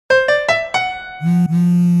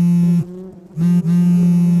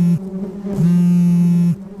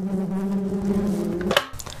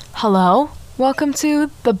Hello, welcome to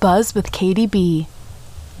The Buzz with Katie B.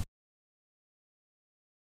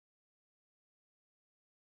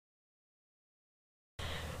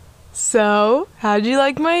 So, how'd you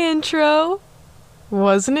like my intro?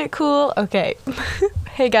 Wasn't it cool? Okay.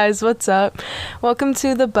 Hey guys, what's up? Welcome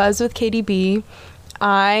to The Buzz with Katie B.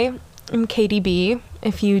 I am Katie B,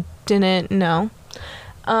 if you didn't know.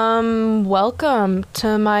 Welcome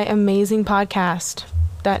to my amazing podcast.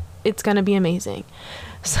 That it's gonna be amazing.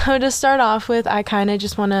 So to start off with, I kind of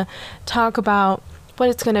just want to talk about what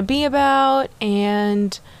it's going to be about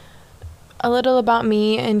and a little about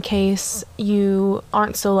me in case you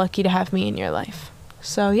aren't so lucky to have me in your life.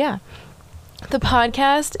 So yeah, the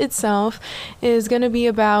podcast itself is going to be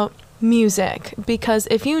about music, because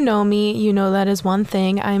if you know me, you know that is one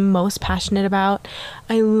thing I'm most passionate about.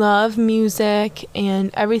 I love music and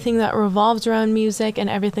everything that revolves around music and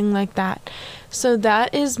everything like that. So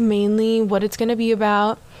that is mainly what it's going to be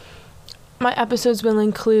about. My episodes will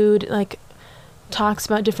include talks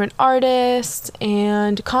about different artists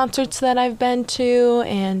and concerts that I've been to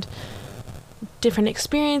and different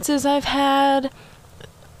experiences I've had.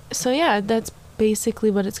 So yeah, that's basically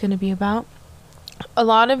what it's going to be about. A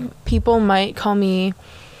lot of people might call me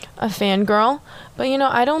a fangirl, but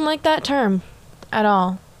I don't like that term at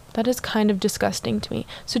all. That is kind of disgusting to me.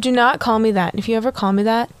 So do not call me that. If you ever call me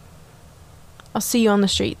that, I'll see you on the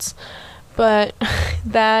streets. But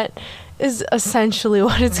that is essentially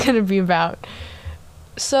what it's going to be about.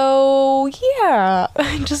 So yeah,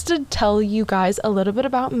 just to tell you guys a little bit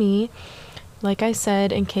about me, like I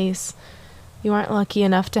said, in case you aren't lucky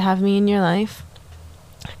enough to have me in your life.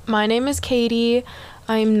 My name is Katie.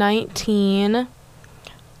 I'm 19.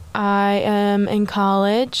 I am in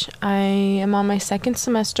college. I am on my second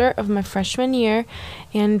semester of my freshman year,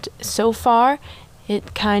 and so far,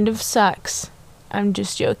 it kind of sucks. I'm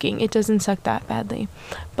just joking. It doesn't suck that badly,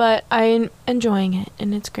 but I'm enjoying it,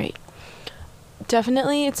 and it's great.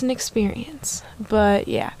 Definitely, it's an experience, but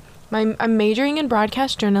yeah. I'm majoring in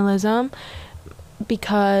broadcast journalism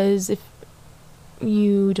because if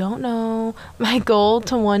you don't know, my goal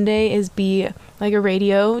to one day is be like a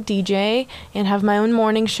radio DJ and have my own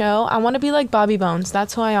morning show. I want to be like Bobby Bones.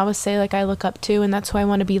 That's who I always say I look up to, and that's who I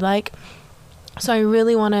want to be like. So I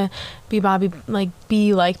really want to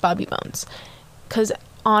be like Bobby Bones. Because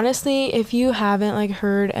honestly, if you haven't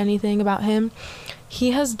heard anything about him,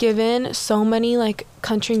 he has given so many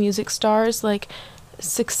country music stars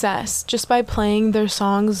success just by playing their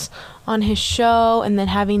songs on his show and then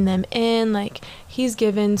having them in. He's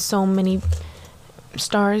given so many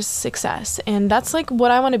stars success, and that's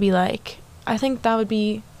what I want to be like. I think that would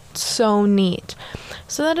be so neat.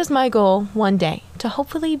 So that is my goal one day, to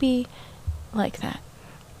hopefully be like that.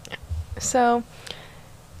 So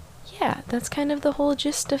yeah, that's kind of the whole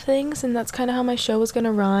gist of things, and that's kind of how my show is going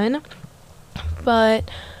to run.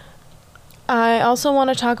 But I also want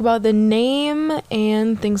to talk about the name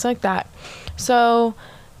and things like that. So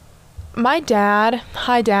my dad,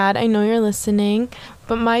 hi Dad, I know you're listening,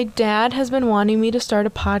 but my dad has been wanting me to start a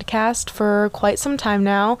podcast for quite some time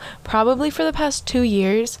now, probably for the past 2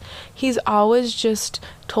 years. He's always just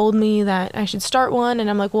told me that I should start one, and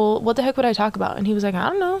I'm like, well, what the heck would I talk about? And he was like, I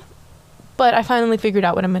don't know. But I finally figured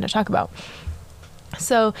out what I'm going to talk about.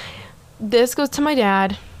 So this goes to my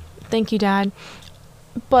dad. Thank you, Dad.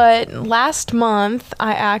 But last month,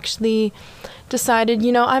 I actually decided,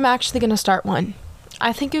 I'm actually going to start one.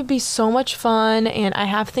 I think it would be so much fun, and I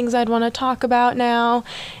have things I'd want to talk about now.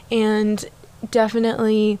 And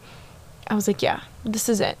definitely, I was like, yeah, this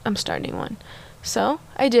is it. I'm starting one. So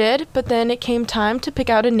I did, but then it came time to pick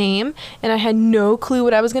out a name, and I had no clue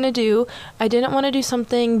what I was going to do. I didn't want to do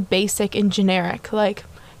something basic and generic, like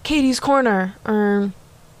Katie's Corner, or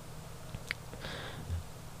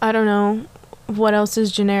I don't know what else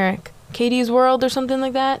is generic, Katie's World or something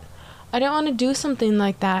like that. I didn't want to do something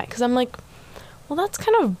like that because I'm like, well, that's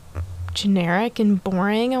kind of generic and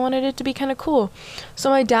boring. I wanted it to be kind of cool. So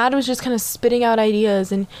my dad was just kind of spitting out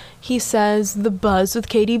ideas, and he says The Buzz with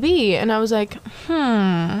Katie B, and I was like,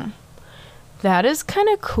 that is kind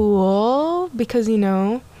of cool, because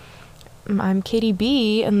I'm Katie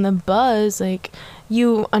B, and the buzz,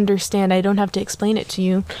 you understand, I don't have to explain it to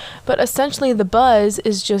you, but essentially the buzz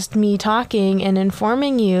is just me talking and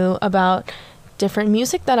informing you about different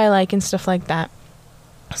music that I like and stuff like that.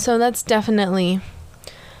 So that's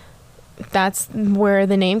where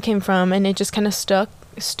the name came from, and it just kind of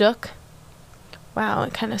stuck. Wow,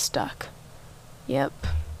 it kind of stuck. Yep.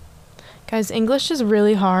 Guys, English is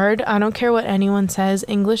really hard. I don't care what anyone says.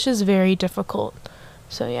 English is very difficult.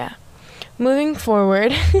 So yeah. moving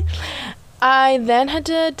forward, I then had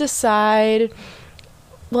to decide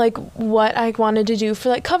like what I wanted to do for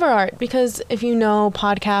like cover art, because if you know,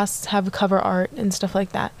 podcasts have cover art and stuff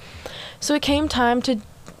like that. So it came time to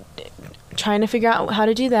trying to figure out how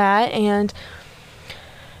to do that. And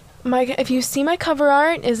if you see my cover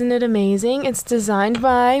art, isn't it amazing? It's designed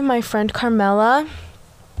by my friend Carmela.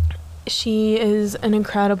 She is an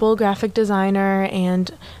incredible graphic designer and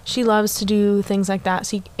she loves to do things like that.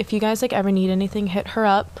 So if you guys like ever need anything, hit her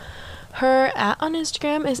up. Her on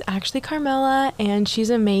Instagram is actually Carmela, and she's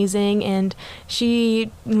amazing, and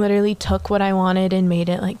she literally took what I wanted and made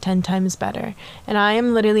it like 10 times better. And I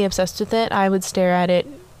am literally obsessed with it. I would stare at it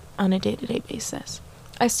on a day-to-day basis.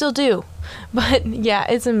 I still do, but yeah,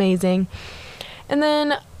 it's amazing. And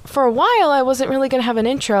then for a while, I wasn't really going to have an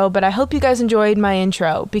intro, but I hope you guys enjoyed my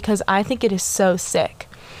intro because I think it is so sick.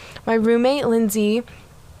 My roommate, Lindsay,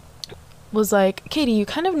 was like, Katie, you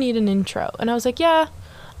kind of need an intro. And I was like, yeah,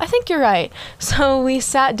 I think you're right. So we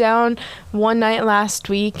sat down one night last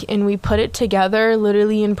week and we put it together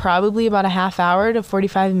literally in probably about a half hour to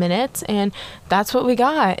 45 minutes. And that's what we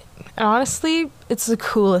got. And honestly, it's the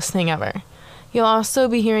coolest thing ever. You'll also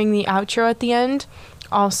be hearing the outro at the end.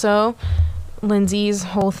 Also, Lindsay's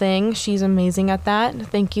whole thing. She's amazing at that.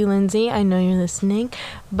 Thank you, Lindsay. I know you're listening.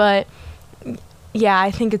 But yeah, I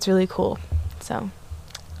think it's really cool. So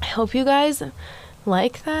I hope you guys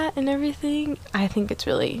like that and everything. I think it's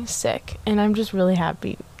really sick, and I'm just really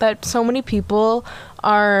happy that so many people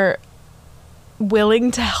are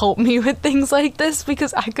willing to help me with things like this,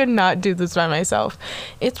 because I could not do this by myself.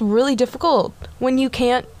 It's really difficult when you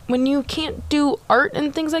can't do art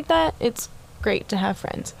and things like that. It's great to have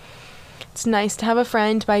friends. It's nice to have a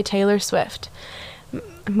friend by Taylor Swift.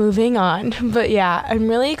 Moving on. But yeah, I'm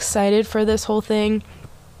really excited for this whole thing,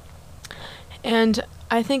 and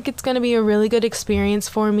I think it's going to be a really good experience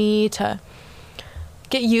for me to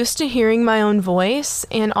get used to hearing my own voice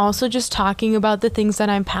and also just talking about the things that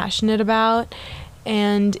I'm passionate about.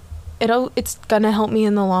 And it's going to help me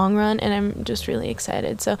in the long run, and I'm just really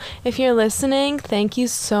excited. So if you're listening, thank you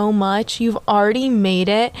so much. You've already made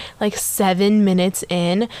it like 7 minutes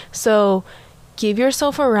in. So give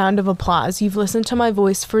yourself a round of applause. You've listened to my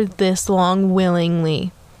voice for this long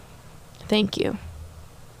willingly. Thank you.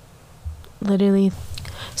 Literally.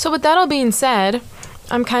 So with that all being said,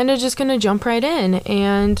 I'm kind of just going to jump right in,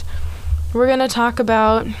 and we're going to talk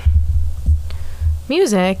about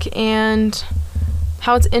music and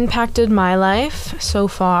how it's impacted my life so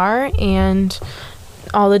far and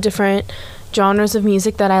all the different genres of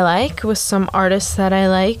music that I like with some artists that I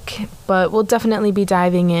like, but we'll definitely be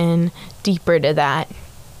diving in deeper to that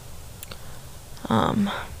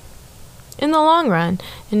in the long run,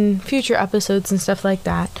 in future episodes and stuff like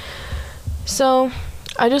that. So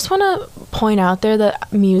I just want to point out there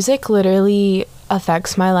that music literally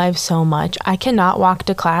affects my life so much. I cannot walk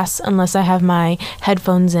to class unless I have my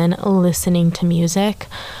headphones in listening to music.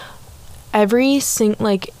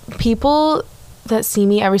 People that see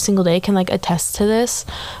me every single day can attest to this,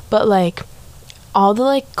 but all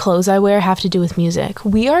the clothes I wear have to do with music.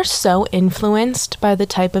 We are so influenced by the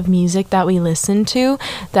type of music that we listen to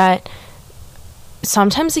that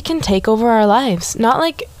sometimes it can take over our lives.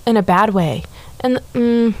 Not in a bad way. And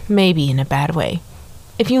maybe in a bad way.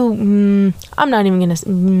 If you, I'm not even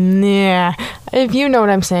gonna, if you know what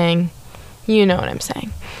I'm saying, you know what I'm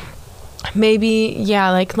saying. Maybe, yeah,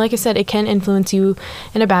 like I said, it can influence you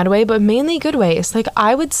in a bad way, but mainly good ways.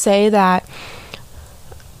 I would say that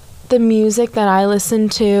the music that I listen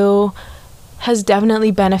to has definitely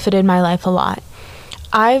benefited my life a lot.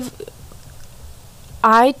 I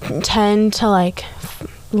tend to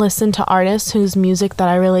listen to artists whose music that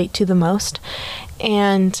I relate to the most,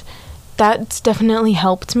 and that's definitely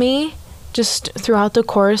helped me just throughout the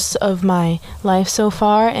course of my life so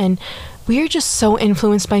far. And we are just so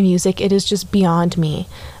influenced by music, it is just beyond me.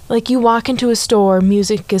 You walk into a store,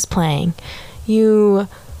 music is playing. You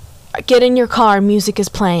get in your car, music is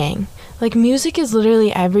playing. Music is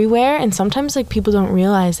literally everywhere, and sometimes people don't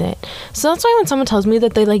realize it. So that's why when someone tells me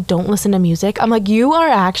that they don't listen to music, I'm like, you are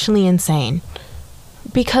actually insane.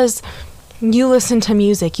 Because you listen to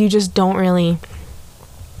music, you just don't really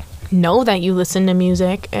know that you listen to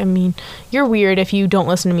music. I mean, you're weird if you don't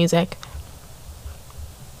listen to music.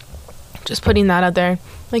 Just putting that out there.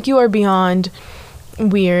 You are beyond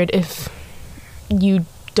weird if you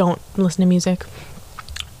don't listen to music.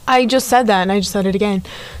 I just said that and I just said it again.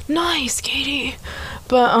 Nice, Katie.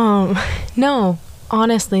 But no,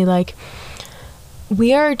 honestly,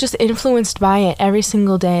 we are just influenced by it every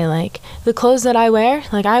single day. The clothes that I wear,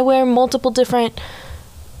 I wear multiple different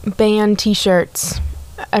band t-shirts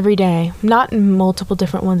every day. Not multiple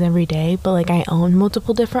different ones every day, but like I own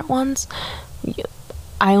multiple different ones.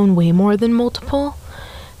 I own way more than multiple.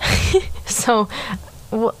 So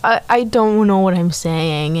I don't know what I'm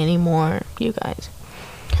saying anymore, you guys.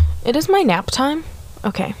 It is my nap time.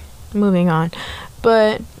 Okay, moving on.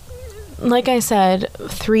 But like I said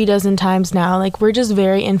 3 dozen times now, like we're just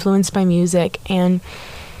very influenced by music, and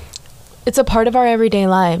it's a part of our everyday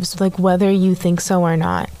lives, like whether you think so or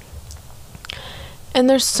not. And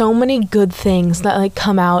there's so many good things that like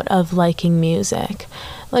come out of liking music.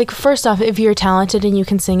 Like, first off, if you're talented and you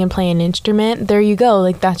can sing and play an instrument, there you go,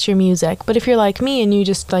 like that's your music. But if you're like me and you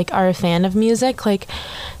just like are a fan of music, like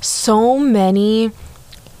so many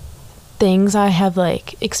things I have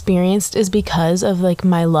like experienced is because of like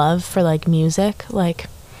my love for like music. Like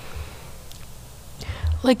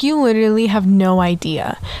you literally have no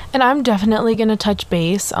idea. And I'm definitely gonna touch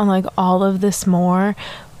base on like all of this more,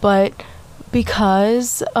 but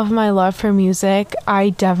because of my love for music, I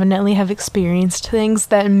definitely have experienced things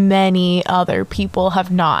that many other people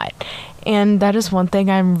have not. And that is one thing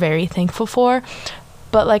I'm very thankful for.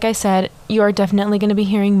 But like I said, you are definitely going to be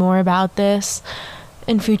hearing more about this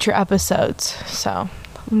in future episodes. So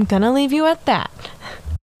I'm going to leave you at that.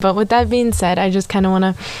 But with that being said, I just kind of want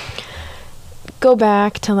to go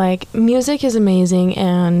back to like, music is amazing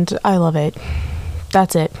and I love it.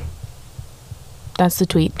 That's it. That's the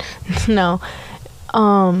tweet. No.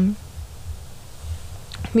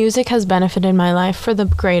 Music has benefited my life for the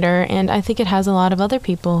greater, and I think it has a lot of other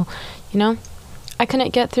people. You know, I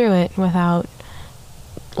couldn't get through it without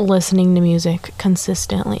listening to music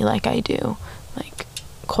consistently like I do, like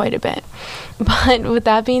quite a bit. But with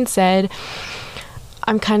that being said,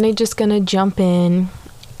 I'm kind of just gonna jump in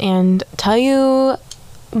and tell you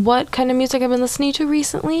what kind of music I've been listening to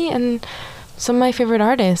recently and some of my favorite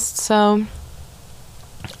artists. So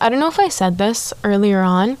I don't know if I said this earlier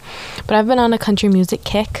on, but I've been on a country music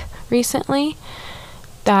kick recently.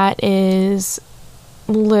 That is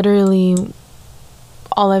literally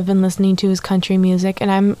all I've been listening to is country music,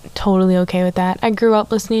 and I'm totally okay with that. I grew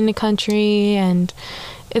up listening to country, and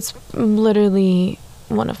it's literally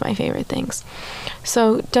one of my favorite things.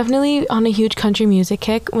 So definitely on a huge country music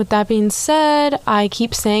kick. With that being said, I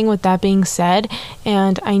keep saying with that being said,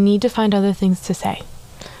 and I need to find other things to say.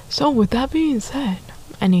 So with that being said,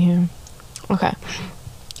 anywho, okay.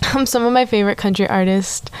 Some of my favorite country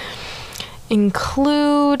artists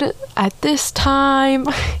include, at this time,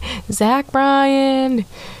 Zach Bryan.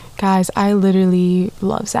 Guys, I literally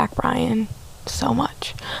love Zach Bryan so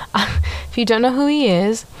much. If you don't know who he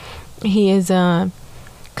is a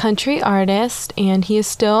country artist, and he is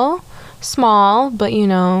still small, but you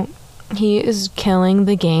know, he is killing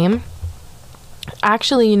the game.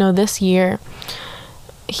 Actually, you know, this year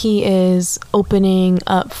he is opening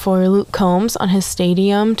up for Luke Combs on his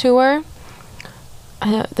stadium tour.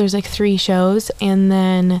 There's like 3 shows, and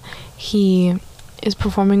then he is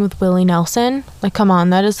performing with Willie Nelson. Like, come on,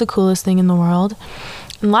 that is the coolest thing in the world.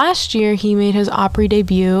 And last year he made his Opry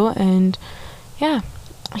debut, and yeah,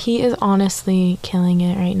 he is honestly killing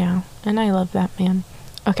it right now, and I love that man.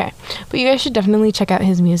 Okay, but you guys should definitely check out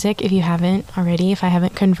his music if you haven't already, if I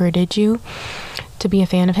haven't converted you to be a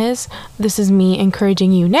fan of his. This is me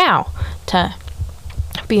encouraging you now to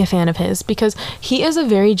be a fan of his, because he is a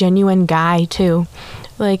very genuine guy too.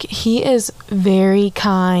 Like, he is very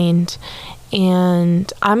kind,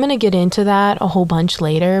 and I'm gonna get into that a whole bunch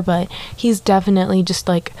later, but he's definitely just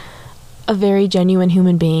like a very genuine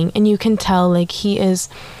human being, and you can tell like he is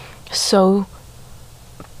so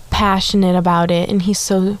passionate about it, and he's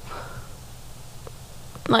so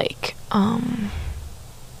like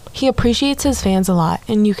he appreciates his fans a lot,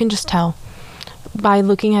 and you can just tell by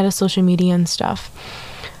looking at his social media and stuff.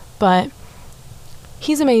 But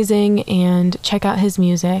he's amazing, and check out his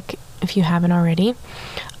music if you haven't already.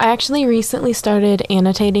 I actually recently started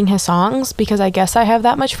annotating his songs because I guess I have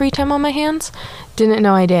that much free time on my hands. Didn't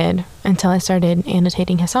know I did until I started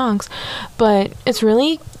annotating his songs. But it's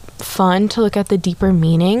really fun to look at the deeper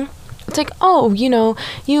meaning. It's like, oh, you know,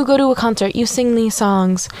 you go to a concert, you sing these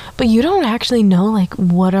songs, but you don't actually know like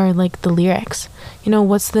what are like the lyrics. You know,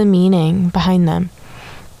 what's the meaning behind them?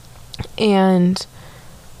 And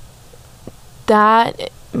that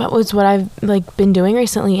was what I've like been doing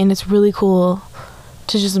recently, and it's really cool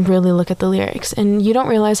to just really look at the lyrics, and you don't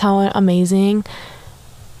realize how amazing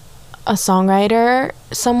a songwriter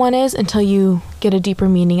someone is until you get a deeper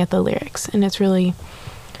meaning at the lyrics, and it's really,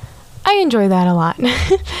 I enjoy that a lot.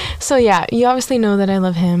 So yeah, you obviously know that I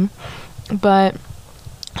love him, but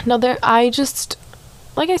I just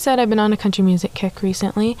like I said, I've been on a country music kick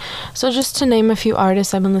recently. So just to name a few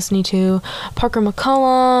artists I've been listening to: Parker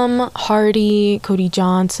McCollum, Hardy, Cody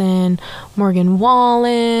Johnson, Morgan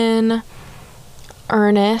Wallen,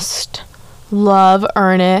 Ernest. Love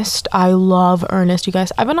Ernest. I love Ernest, you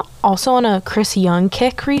guys. I've been also on a Chris Young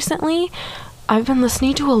kick recently. I've been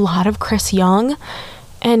listening to a lot of Chris Young,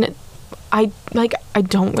 and I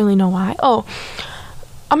don't really know why. Oh,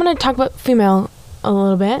 I'm gonna talk about female a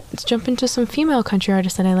little bit. Let's jump into some female country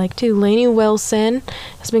artists that I like too. Lainey Wilson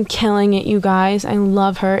has been killing it, you guys. I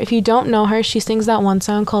love her. If you don't know her, she sings that one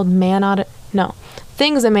song called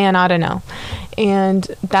Things a Man Oughta Know, and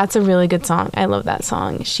that's a really good song. I love that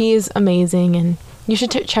song. She is amazing, and you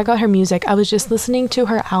should check out her music. I was just listening to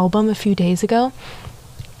her album a few days ago,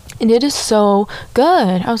 and it is so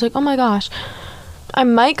good. I was like, oh my gosh, I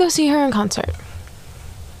might go see her in concert.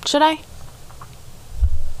 Should I?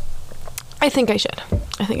 I think I should.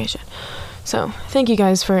 So, thank you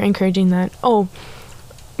guys for encouraging that. Oh,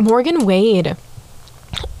 Morgan Wade.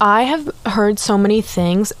 I have heard so many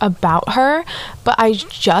things about her, but I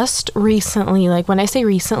just recently, like when I say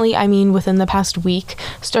recently, I mean within the past week,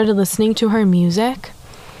 started listening to her music.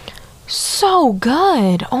 So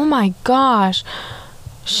good. Oh my gosh.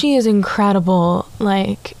 She is incredible.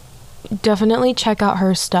 Like, definitely check out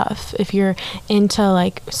her stuff if you're into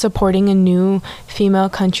like supporting a new female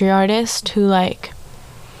country artist who like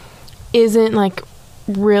isn't like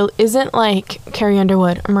Carrie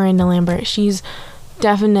Underwood or Miranda Lambert. She's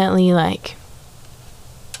definitely like,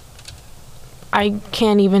 I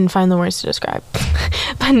can't even find the words to describe.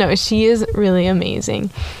 But no, she is really amazing.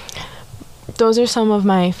 Those are some of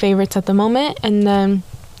my favorites at the moment. And then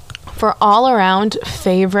for all around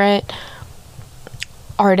favorite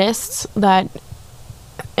artists that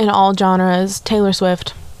in all genres, Taylor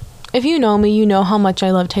Swift. If you know me, you know how much I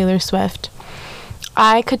love Taylor Swift.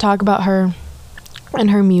 I could talk about her and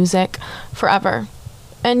her music forever,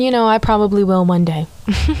 and you know, I probably will one day.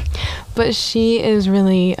 But she is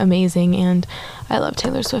really amazing, and I love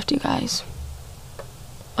Taylor Swift, you guys.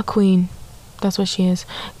 A queen. That's what she is.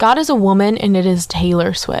 God is a woman, and it is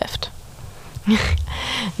Taylor Swift.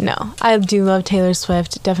 No, I do love Taylor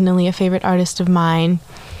Swift. Definitely a favorite artist of mine.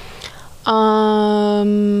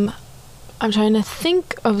 I'm trying to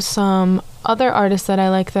think of some other artists that I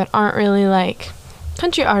like that aren't really like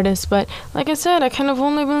country artists, but like I said, I kind of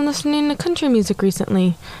only been listening to country music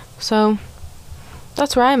recently, so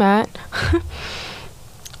that's where I'm at.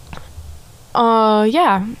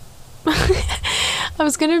 Yeah. I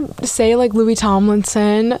was gonna say like Louis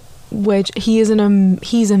Tomlinson, which he's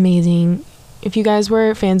amazing. If you guys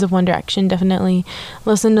were fans of One Direction, definitely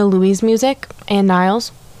listen to Louis' music, and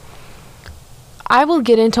Niles. I will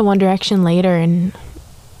get into One Direction later in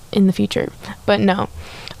the future, but no,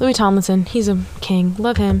 Louis Tomlinson, he's a king.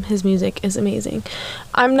 Love him. His music is amazing.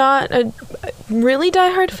 I'm not a really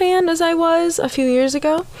diehard fan as I was a few years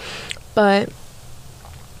ago, but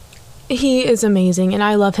he is amazing, and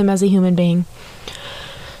I love him as a human being.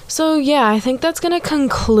 So yeah, I think that's going to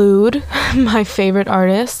conclude my favorite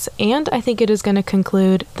artists, and I think it is going to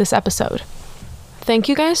conclude this episode. Thank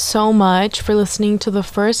you guys so much for listening to the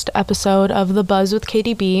first episode of The Buzz with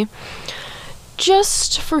KDB.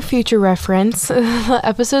 Just for future reference, the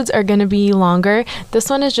episodes are going to be longer. This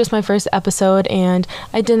one is just my first episode, and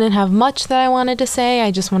I didn't have much that I wanted to say.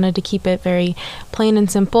 I just wanted to keep it very plain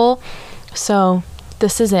and simple. So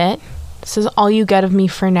this is it. This is all you get of me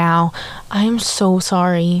for now. I am so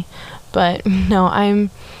sorry, but no,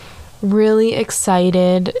 I'm really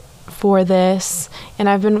excited for this, and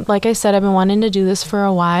I've been, like I said, I've been wanting to do this for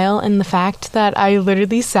a while, and the fact that I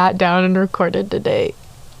literally sat down and recorded today,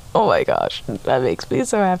 oh my gosh, that makes me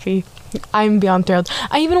so happy. I'm beyond thrilled.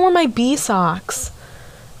 I even wore my bee socks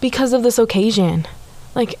because of this occasion.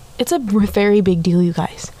 Like, it's a very big deal, you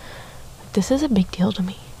guys. This is a big deal to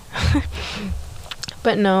me.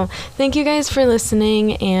 But no, thank you guys for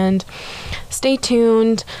listening, and stay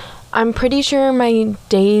tuned. I'm pretty sure my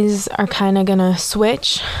days are kind of gonna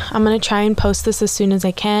switch. I'm gonna try and post this as soon as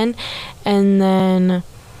I can, and then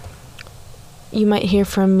you might hear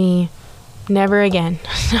from me never again.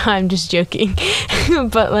 I'm just joking.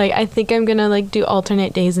 But like, I think I'm gonna like do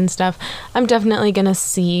alternate days and stuff. I'm definitely gonna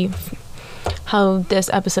see how this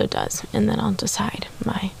episode does, and then I'll decide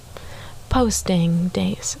my posting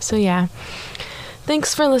days. So yeah,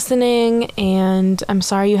 thanks for listening, and I'm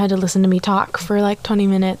sorry you had to listen to me talk for like 20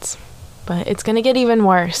 minutes, but it's gonna get even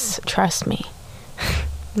worse, trust me.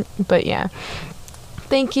 But yeah,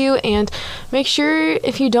 thank you, and make sure,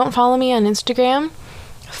 if you don't follow me on Instagram,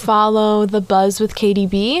 follow The Buzz with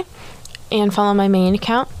KDB, and follow my main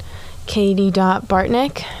account,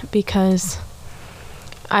 katie.bartnick, because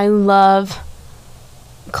I love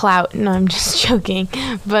clout. No, I'm just joking.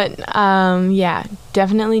 But yeah,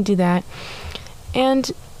 definitely do that.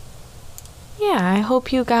 And yeah, I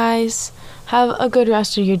hope you guys have a good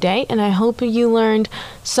rest of your day, and I hope you learned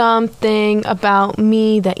something about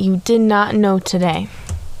me that you did not know today.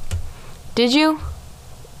 Did you?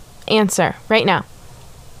 Answer right now.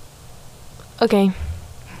 Okay.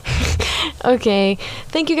 Okay.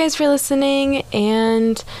 Thank you guys for listening,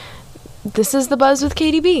 and this is The Buzz with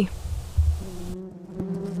Katie B.